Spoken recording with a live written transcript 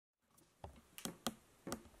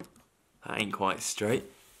That ain't quite straight.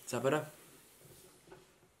 Is that better?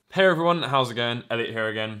 Hey everyone, how's it going? Elliot here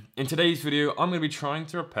again. In today's video, I'm going to be trying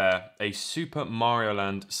to repair a Super Mario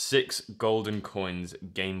Land 6 Golden Coins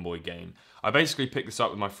Game Boy game. I basically picked this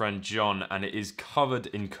up with my friend John and it is covered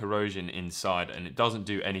in corrosion inside and it doesn't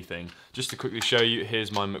do anything. Just to quickly show you,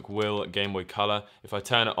 here's my McWill Game Boy Color. If I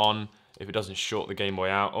turn it on, if it doesn't short the Game Boy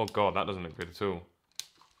out, oh god, that doesn't look good at all.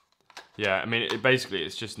 Yeah, I mean,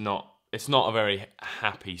 it's just not, it's not a very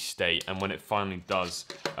happy state, and when it finally does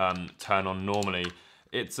turn on normally,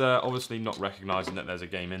 it's obviously not recognizing that there's a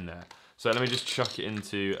game in there. So let me just chuck it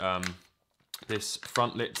into this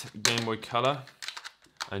front lit Game Boy Color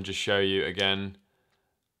and just show you again,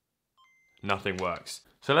 nothing works.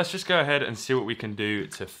 So let's just go ahead and see what we can do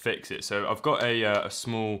to fix it. So I've got a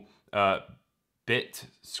small bit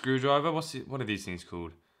screwdriver. What are these things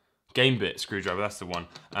called? Game bit screwdriver, that's the one.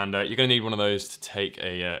 And you're gonna need one of those to take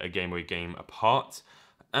a Game Boy game apart.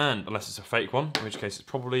 And unless it's a fake one, in which case it's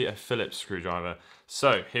probably a Phillips screwdriver.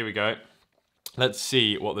 So here we go. Let's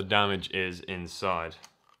see what the damage is inside.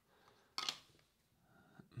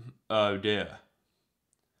 Oh dear.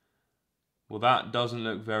 Well, that doesn't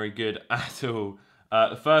look very good at all.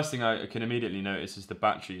 The first thing I can immediately notice is the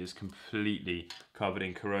battery is completely covered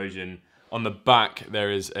in corrosion. On the back, there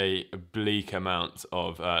is a bleak amount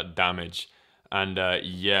of damage. And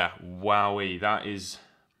yeah, wowee, that is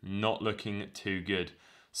not looking too good.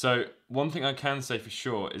 So one thing I can say for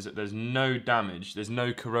sure is that there's no damage, there's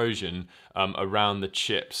no corrosion around the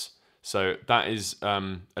chips. So that is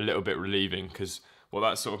a little bit relieving, because what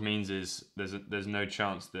that sort of means is there's no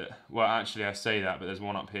chance that, well actually I say that, but there's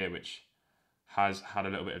one up here which has had a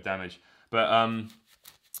little bit of damage. But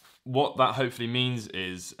what that hopefully means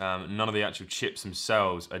is none of the actual chips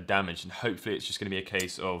themselves are damaged, and hopefully it's just going to be a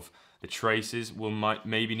case of the traces might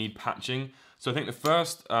maybe need patching. So I think the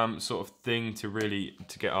first sort of thing to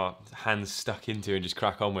get our hands stuck into and just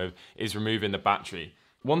crack on with is removing the battery.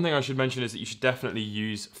 One thing I should mention is that you should definitely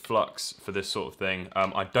use flux for this sort of thing.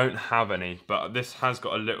 I don't have any, but this has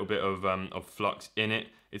got a little bit of flux in it.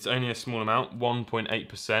 It's only a small amount,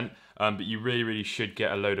 1.8%, but you really should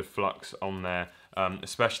get a load of flux on there,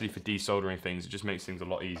 especially for desoldering things. It just makes things a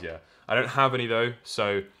lot easier. I don't have any though,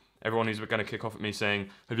 so everyone who's going to kick off at me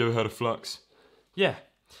saying, have you ever heard of flux? Yeah.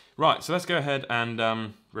 Right, so let's go ahead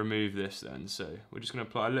and remove this then. So we're just going to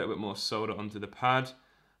apply a little bit more solder onto the pad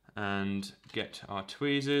and get our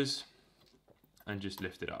tweezers and just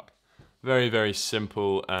lift it up. Very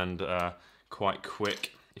simple and quite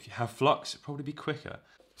quick. If you have flux, it'll probably be quicker.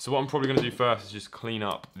 So what I'm probably going to do first is just clean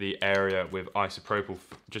up the area with isopropyl,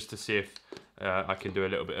 just to see if I can do a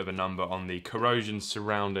little bit of a number on the corrosion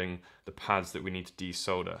surrounding the pads that we need to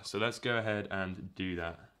desolder. So let's go ahead and do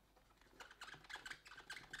that.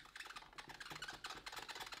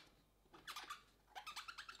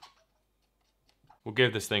 We'll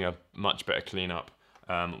give this thing a much better clean up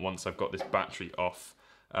once I've got this battery off.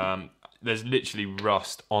 There's literally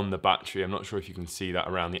rust on the battery. I'm not sure if you can see that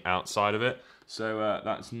around the outside of it. So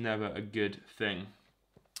that's never a good thing.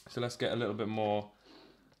 So let's get a little bit more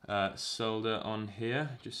solder on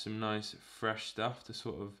here. Just some nice fresh stuff to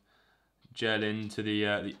sort of gel into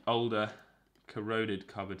the older corroded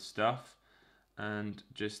covered stuff. And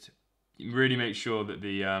just really make sure that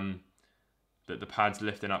the pad's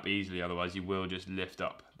lifting up easily, otherwise you will just lift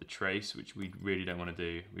up the trace, which we really don't want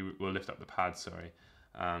to do. We'll lift up the pad, sorry.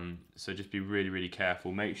 So just be really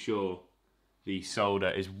careful. Make sure the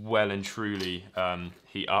solder is well and truly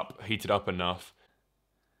heated up enough.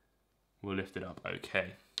 We'll lift it up,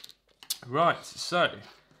 okay. Right, so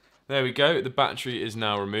there we go. The battery is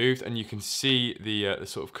now removed and you can see the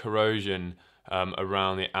sort of corrosion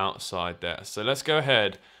around the outside there. So let's go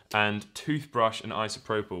ahead and toothbrush and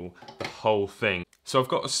isopropyl the whole thing. So I've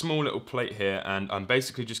got a small little plate here and I'm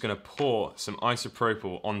basically just going to pour some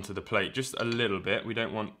isopropyl onto the plate, just a little bit. We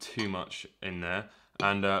don't want too much in there.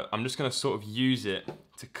 And I'm just going to sort of use it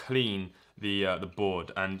to clean the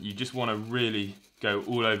board, and you just want to really go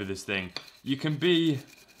all over this thing. You can be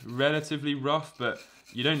relatively rough, but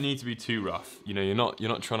you don't need to be too rough. You know, you're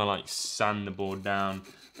not trying to like sand the board down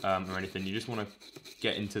or anything. You just want to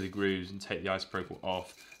get into the grooves and take the isopropyl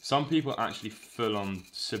off. Some people actually full on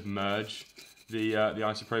submerge the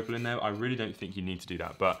isopropyl in there. I really don't think you need to do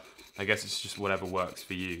that, but I guess it's just whatever works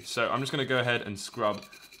for you. So I'm just going to go ahead and scrub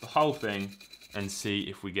the whole thing and see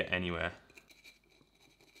if we get anywhere.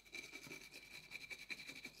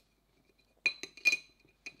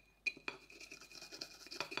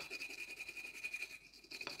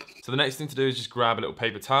 So the next thing to do is just grab a little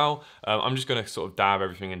paper towel. I'm just going to sort of dab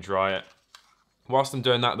everything and dry it. Whilst I'm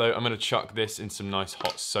doing that though, I'm going to chuck this in some nice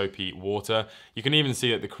hot soapy water. You can even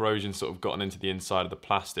see that the corrosion's sort of gotten into the inside of the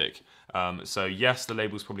plastic. So yes, the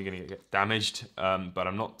label's probably going to get damaged, but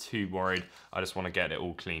I'm not too worried. I just want to get it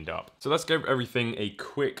all cleaned up. So let's give everything a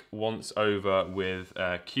quick once over with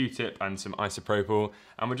a Q-tip and some isopropyl,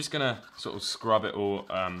 and we're just going to sort of scrub it all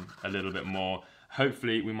a little bit more.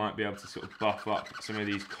 Hopefully we might be able to sort of buff up some of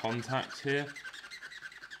these contacts here.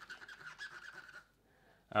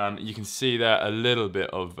 You can see there a little bit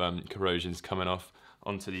of corrosion's coming off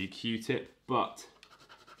onto the Q-tip, but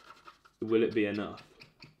will it be enough?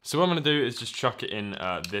 So what I'm going to do is just chuck it in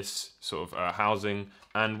this sort of housing,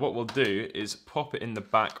 and what we'll do is pop it in the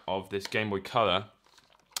back of this Game Boy Color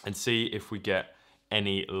and see if we get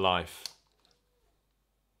any life.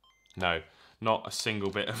 No, not a single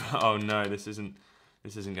bit of, oh no, this isn't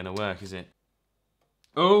going to work, is it?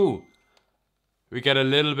 Oh! We get a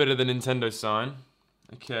little bit of the Nintendo sign.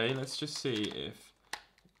 Okay, let's just see if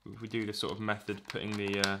we do the sort of method, putting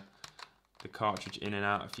the cartridge in and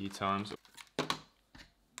out a few times.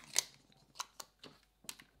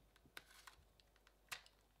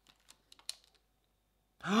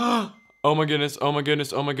 Oh my goodness, oh my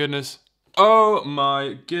goodness, oh my goodness. Oh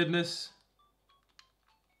my goodness.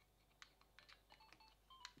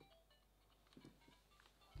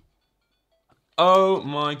 Oh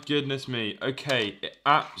my goodness me. Okay, it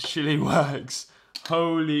actually works.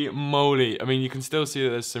 Holy moly. I mean, you can still see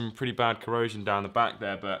that there's some pretty bad corrosion down the back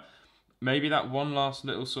there, but maybe that one last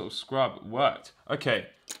little sort of scrub worked. Okay,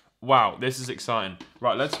 wow, this is exciting.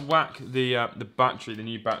 Right, let's whack the battery, the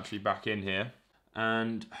new battery back in here,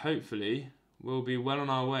 and hopefully we'll be well on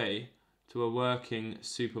our way to a working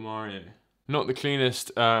Super Mario. Not the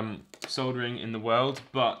cleanest soldering in the world,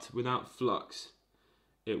 but without flux,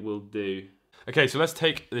 it will do. Okay, so let's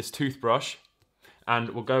take this toothbrush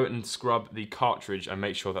and we'll go and scrub the cartridge and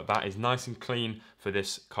make sure that that is nice and clean for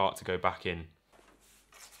this cart to go back in.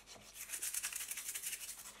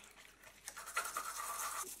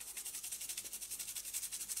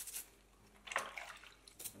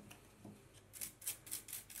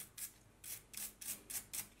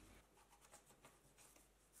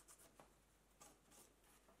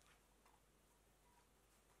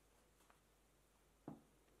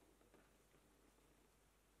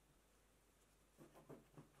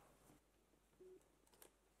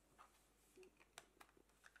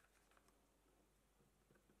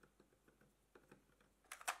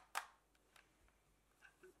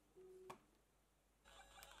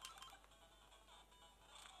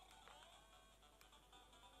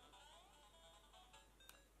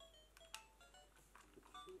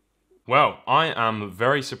 Well, I am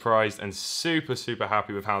very surprised and super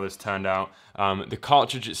happy with how this turned out. The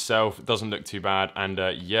cartridge itself doesn't look too bad, and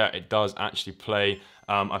yeah, it does actually play.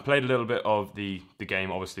 I played a little bit of the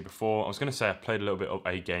game obviously before. I was going to say I played a little bit of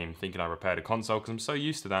a game thinking I repaired a console because I'm so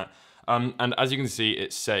used to that. And as you can see,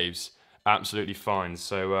 it saves absolutely fine.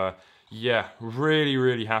 So yeah,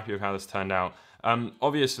 really happy with how this turned out.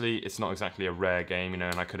 Obviously, it's not exactly a rare game, you know,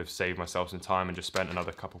 and I could have saved myself some time and just spent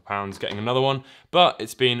another couple pounds getting another one, but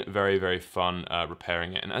it's been very fun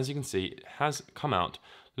repairing it, and as you can see, it has come out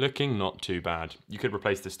looking not too bad. You could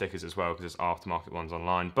replace the stickers as well because there's aftermarket ones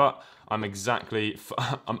online, but I'm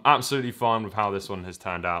absolutely fine with how this one has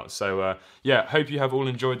turned out. So yeah, hope you have all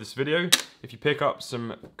enjoyed this video. If you pick up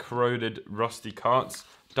some corroded, rusty carts,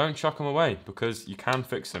 don't chuck them away because you can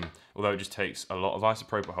fix them. Although it just takes a lot of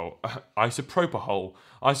isopropyl. I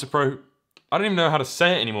don't even know how to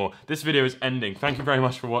say it anymore. This video is ending. Thank you very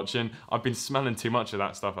much for watching. I've been smelling too much of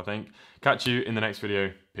that stuff, I think. Catch you in the next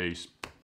video. Peace.